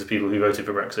millions of people who voted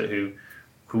for Brexit who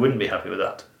wouldn't be happy with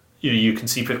that. You can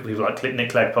see people like Nick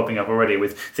Clegg popping up already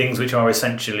with things which are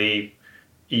essentially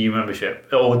EU membership,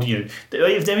 or not even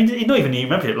EU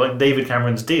membership, like David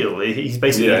Cameron's deal. He's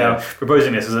basically now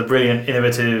proposing this as a brilliant,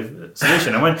 innovative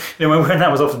solution. And when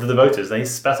that was offered to the voters, they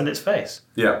spat in its face.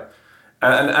 Yeah,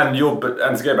 and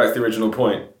to go back to the original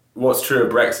point, what's true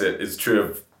of Brexit is true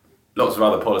of lots of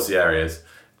other policy areas,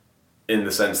 in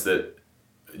the sense that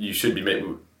you should be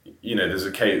making. There's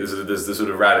the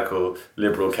sort of radical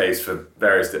liberal case for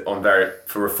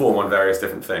reform on various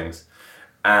different things,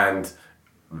 and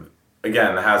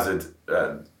again, the hazard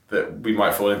that we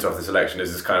might fall into after this election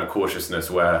is this kind of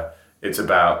cautiousness where it's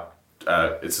about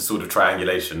it's a sort of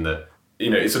triangulation that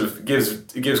it sort of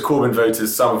gives Corbyn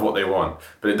voters some of what they want,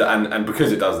 but and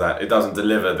because it does that, it doesn't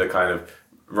deliver the kind of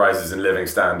rises in living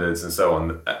standards and so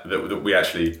on that we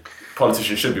actually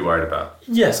politicians should be worried about.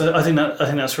 Yes, I think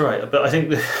that's right. But I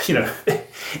think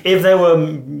if there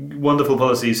were wonderful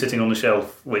policies sitting on the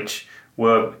shelf which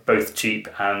were both cheap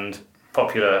and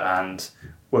popular and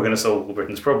were going to solve all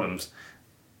Britain's problems,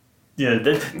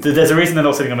 there's a reason they're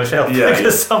not sitting on the shelf,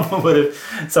 because someone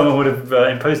would have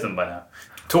imposed them by now.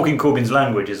 Talking Corbyn's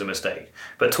language is a mistake,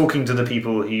 but talking to the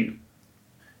people who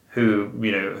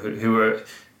were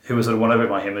sort of won over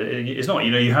by him is not.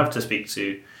 You have to speak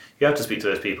to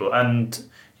those people, and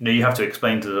you have to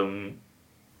explain to them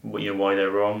why they're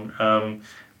wrong.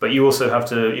 But you also have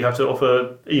to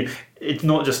offer. It's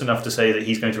not just enough to say that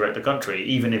he's going to wreck the country,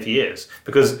 even if he is,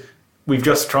 because we've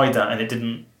just tried that and it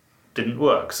didn't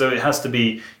work. So it has to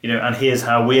be, and here's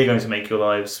how we're going to make your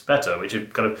lives better, which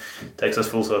kind of takes us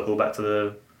full circle back to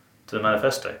the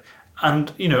manifesto.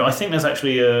 And I think there's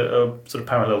actually a sort of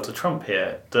parallel to Trump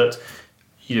here, that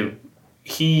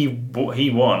he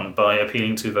won by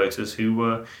appealing to voters who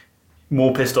were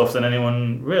more pissed off than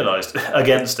anyone realised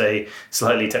against a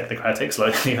slightly technocratic,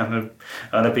 slightly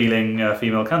unappealing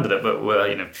female candidate. But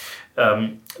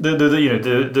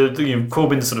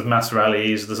Corbyn's sort of mass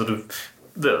rallies, the sort of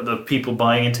the people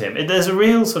buying into him. There's a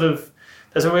real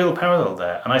parallel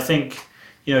there, and I think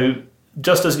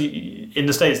just as in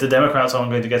the States, the Democrats aren't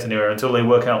going to get anywhere until they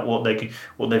work out what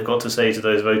they've got to say to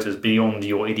those voters beyond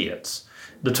 "you're idiots."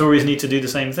 The Tories need to do the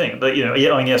same thing. But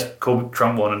yes,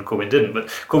 Trump won and Corbyn didn't, but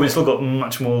Corbyn still got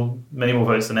many more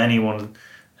votes than anyone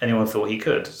thought he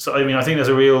could. So I think there's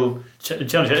a real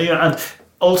challenge, and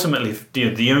ultimately,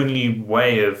 the only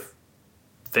way of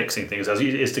fixing things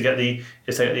is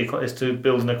to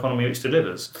build an economy which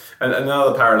delivers. And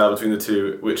another parallel between the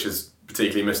two, which is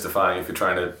particularly mystifying if you're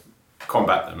trying to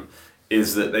combat them,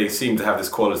 is that they seem to have this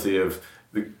quality of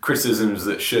the criticisms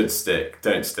that should stick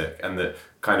don't stick, and that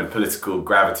kind of political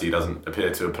gravity doesn't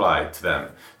appear to apply to them.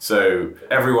 So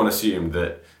everyone assumed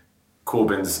that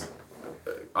Corbyn's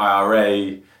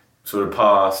IRA sort of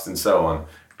past and so on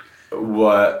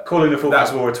were calling the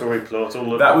Falklands War a Tory plot.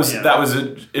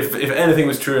 If anything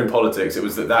was true in politics, it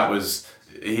was that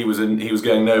he was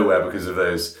going nowhere because of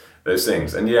those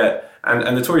things. And yet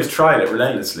And the Tories tried it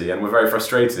relentlessly and were very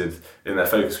frustrated in their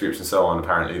focus groups and so on,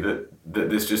 apparently, that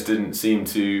this just didn't seem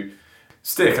to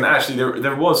stick. And actually,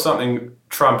 there was something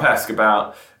Trump-esque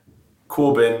about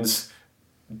Corbyn's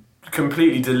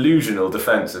completely delusional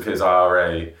defence of his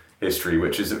IRA history,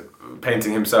 which is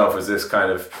painting himself as this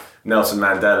kind of Nelson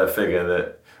Mandela figure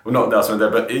that, well, not Nelson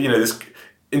Mandela, but, you know, this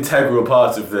integral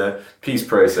part of the peace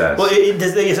process. Well,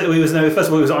 first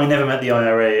of all, it was I never met the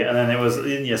IRA, and then it was,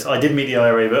 yes, I did meet the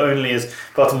IRA, but only as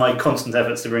part of my constant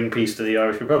efforts to bring peace to the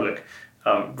Irish Republic.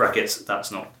 Brackets,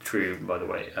 that's not true, by the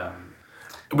way.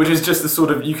 Which is just the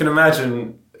sort of, you can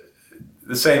imagine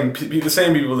the same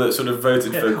people that sort of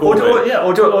voted for Corbyn.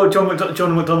 Or John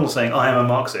McDonnell saying, I am a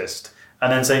Marxist,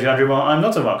 and then saying to Andrew Marr, I'm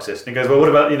not a Marxist. And he goes, well, what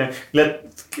about, we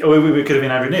could have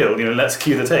been Andrew Neil, let's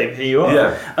cue the tape, here you are.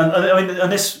 Yeah.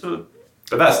 And this...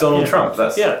 But that's Donald Trump.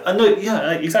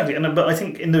 Exactly. But I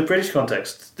think in the British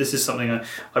context, this is something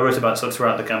I wrote about sort of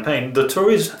throughout the campaign. The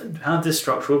Tories had this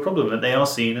structural problem that they are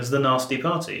seen as the nasty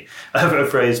party, a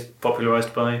phrase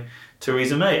popularised by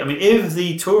Theresa May. I mean, if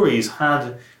the Tories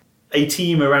had a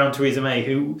team around Theresa May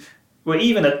who were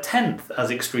even a tenth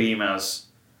as extreme as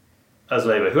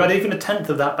Labour, who had even a tenth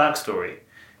of that backstory,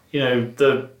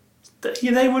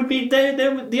 they would be.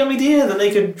 The idea that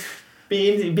they could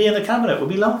be in the cabinet would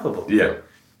be laughable. Yeah,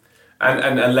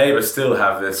 and Labour still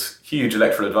have this huge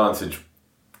electoral advantage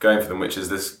going for them, which is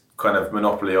this kind of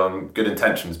monopoly on good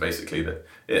intentions, basically. That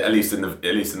at least in the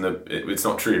it's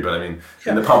not true, but I mean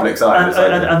in the public's eye.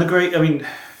 And the great,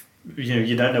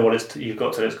 you don't know what you've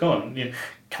got till it's gone.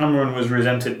 Cameron was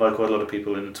resented by quite a lot of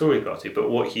people in the Tory party, but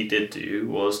what he did do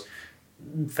was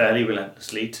fairly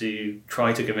relentlessly to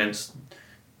try to convince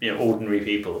ordinary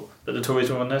people that the Tories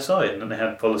were on their side and that they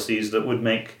had policies that would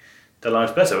make their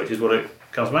lives better, which is what it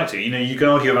comes back to. You can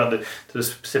argue about the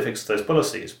specifics of those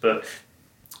policies, but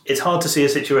it's hard to see a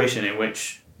situation in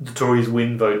which the Tories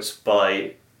win votes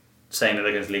by saying that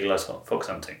they're going to legalise fox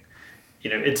hunting.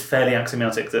 It's fairly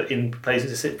axiomatic that in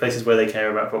places where they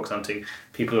care about fox hunting,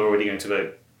 people are already going to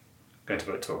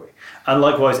vote Tory. And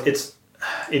likewise, it's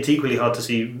equally hard to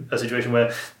see a situation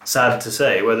where, sad to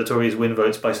say, where the Tories win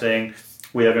votes by saying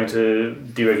we are going to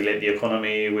deregulate the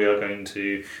economy, we are going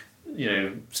to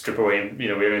strip away, we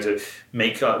are going to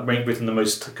make Britain the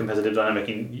most competitive dynamic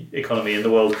economy in the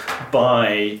world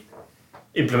by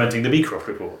implementing the Beecroft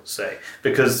report, say,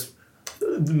 because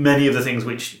many of the things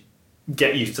which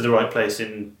get you to the right place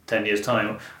in 10 years'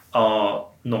 time are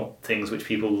not things which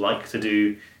people like to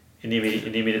do in the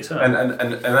immediate term.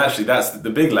 And actually that's the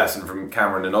big lesson from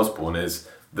Cameron and Osborne, is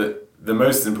that the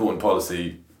most important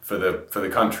policy for the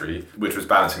country, which was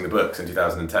balancing the books in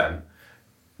 2010,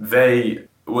 they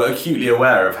were acutely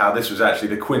aware of how this was actually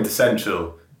the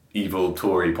quintessential evil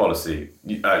Tory policy,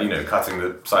 cutting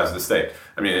the size of the state.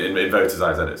 I mean, in voters'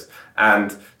 eyes, that is.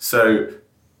 And so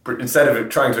instead of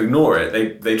trying to ignore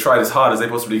it, they tried as hard as they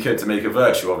possibly could to make a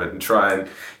virtue of it and try and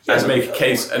make a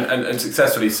case and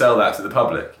successfully sell that to the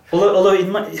public. Although it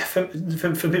might,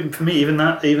 for me, even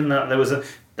that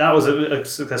that was a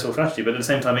successful strategy, but at the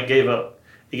same time it gave up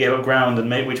ground,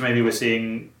 and which maybe we're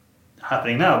seeing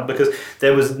happening now, because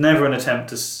there was never an attempt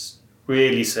to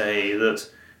really say that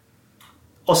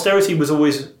austerity was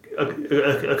always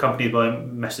accompanied by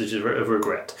messages of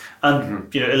regret,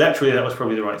 and electorally that was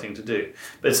probably the right thing to do.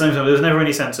 But at the same time, there was never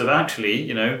any sense of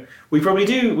actually, we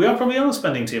probably are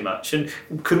spending too much, and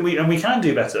we can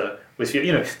do better with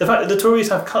the fact that the Tories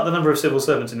have cut the number of civil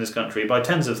servants in this country by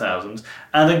tens of thousands,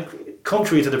 and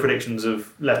contrary to the predictions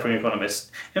of left-wing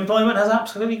economists, employment has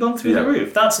absolutely gone through the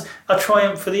roof. That's a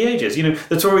triumph for the ages.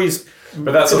 The Tories.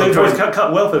 But that's the Tories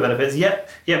cut welfare benefits, yet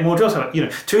more jobs.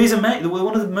 Theresa May.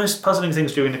 One of the most puzzling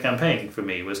things during the campaign for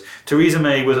me was Theresa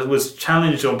May was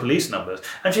challenged on police numbers,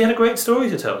 and she had a great story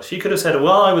to tell. She could have said,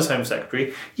 "Well, I was Home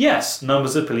Secretary. Yes,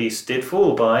 numbers of police did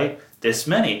fall by this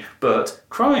many, but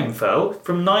crime fell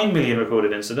from 9 million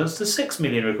recorded incidents to 6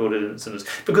 million recorded incidents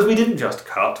because we didn't just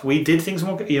cut. We did things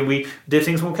more. We did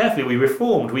things more carefully. We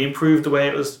reformed. We improved the way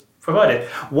it was provided,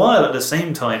 while at the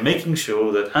same time making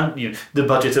sure that the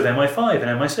budget of MI5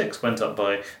 and MI6 went up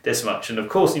by this much. And of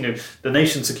course, the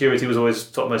nation's security was always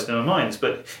topmost in our minds.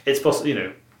 But it's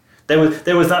possible. There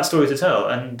was that story to tell,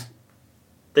 and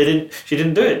they didn't. She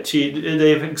didn't do it.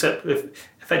 They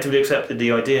effectively accepted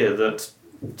the idea that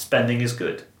spending is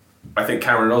good. I think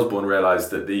Cameron and Osborne realised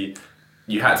that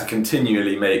you had to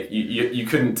continually make you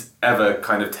couldn't ever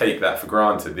kind of take that for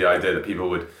granted. The idea that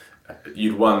people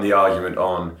you'd won the argument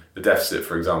on the deficit,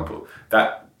 for example,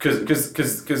 that because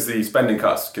the spending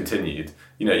cuts continued,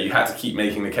 you had to keep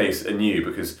making the case anew,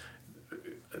 because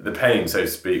the pain, so to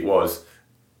speak,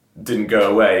 didn't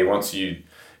go away once you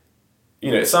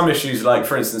some issues, like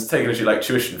for instance, take an issue like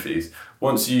tuition fees.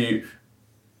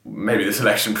 Maybe this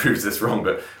election proves this wrong,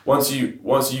 but once you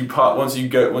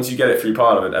get it through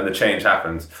Parliament and the change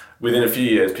happens, within a few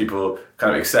years people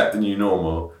kind of accept the new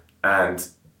normal, and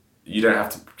you don't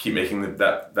have to keep making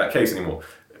that case anymore.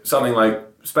 Something like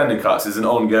spending cuts is an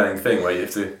ongoing thing where you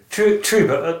have to... True,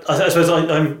 but I suppose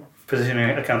I'm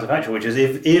positioning a counterfactual, which is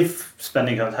if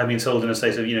spending cuts have been sold in a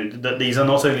state of, that these are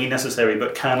not only necessary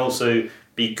but can also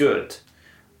be good,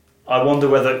 I wonder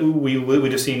whether we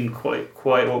would have seen quite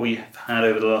what we have had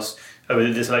over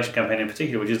this election campaign in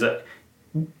particular, which is that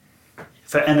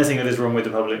for anything that is wrong with the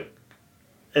public,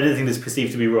 anything that's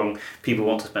perceived to be wrong, people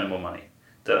want to spend more money.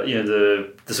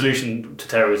 The solution to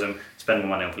terrorism, spend more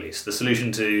money on police. The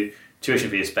solution to tuition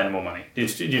fees, spend more money. But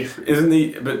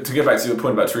to go back to your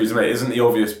point about Theresa May, isn't the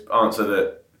obvious answer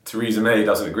that Theresa May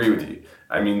doesn't agree with you?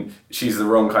 I mean, she's the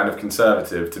wrong kind of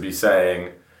conservative to be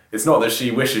saying. It's not that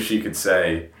she wishes she could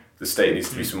say the state needs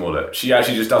to be smaller. She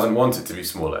actually just doesn't want it to be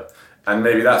smaller, and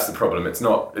maybe that's the problem. It's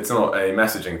not a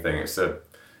messaging thing. It's an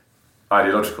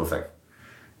ideological thing.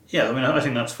 Yeah, I mean, I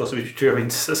think that's possibly true. I mean,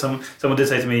 someone did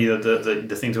say to me that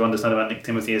the thing to understand about Nick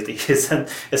Timothy is that he is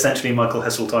essentially Michael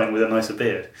Heseltine with a nicer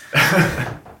beard.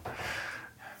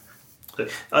 So,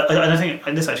 I think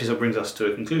this actually sort of brings us to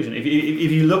a conclusion. If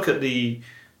you look at the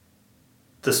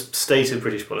state of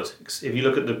British politics, if you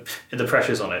look at the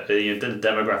pressures on it, the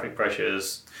demographic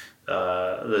pressures,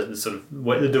 the sort of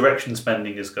the direction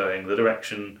spending is going, the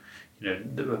direction,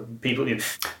 the people.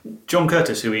 John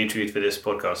Curtis, who we interviewed for this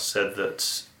podcast, said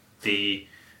that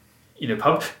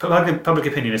public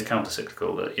opinion is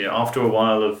counter-cyclical. That after a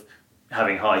while of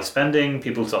having high spending,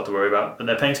 people start to worry about that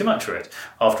they're paying too much for it.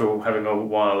 After having a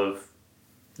while of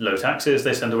low taxes,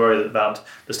 they tend to worry about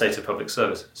the state of public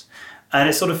services. And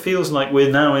it sort of feels like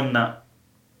we're now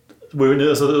we're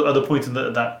at the point in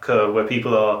that curve where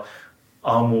people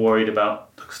are more worried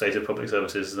about the state of public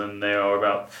services than they are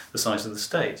about the size of the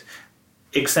state.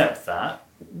 Except that,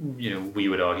 we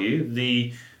would argue,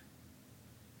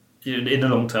 in the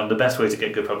long term, the best way to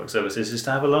get good public services is to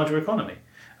have a larger economy,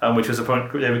 which was a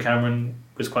point David Cameron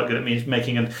was quite good at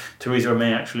making, and Theresa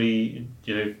May actually,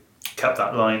 kept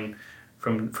that line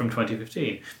from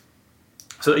 2015.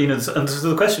 So and so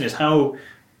the question is how,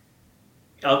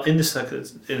 in this and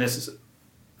this is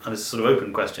a sort of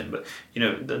open question, but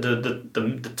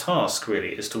the task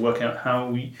really is to work out how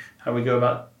we go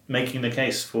about making the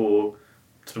case for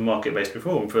sort of market-based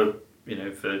reform, for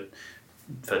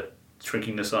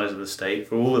shrinking the size of the state,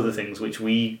 for all of the things which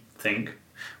we think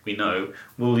we know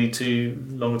will lead to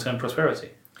longer-term prosperity.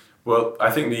 Well, I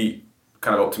think the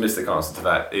kind of optimistic answer to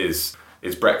that is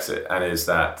Brexit, and is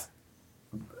that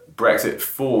Brexit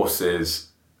forces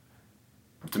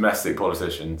domestic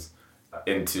politicians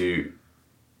into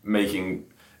making,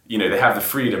 they have the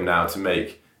freedom now to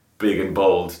make big and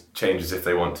bold changes if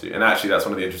they want to. And actually that's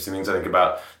one of the interesting things I think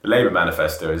about the Labour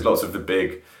manifesto, is lots of the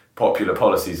big popular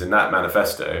policies in that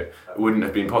manifesto wouldn't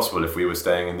have been possible if we were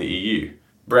staying in the EU.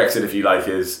 Brexit, if you like,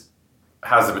 has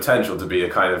the potential to be a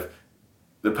kind of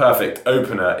the perfect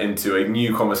opener into a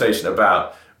new conversation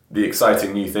about the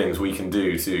exciting new things we can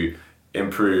do to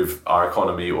improve our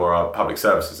economy or our public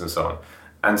services and so on.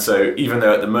 And so even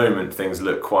though at the moment things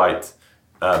look quite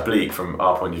bleak from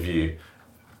our point of view,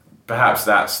 perhaps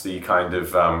that's the kind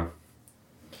of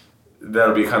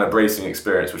there'll be a kind of bracing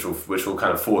experience which will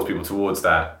kind of force people towards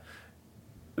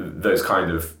those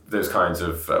kinds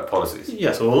of policies.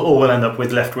 Yes, or we'll end up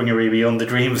with left-wingery beyond the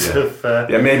dreams of...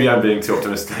 maybe I'm being too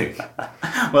optimistic.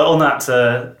 Well, on that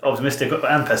optimistic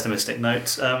and pessimistic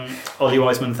note, Ollie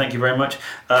Wiseman, thank you very much.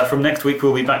 From next week,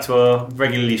 we'll be back to our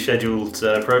regularly scheduled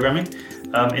programming.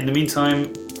 In the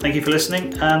meantime, thank you for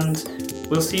listening, and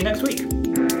we'll see you next week.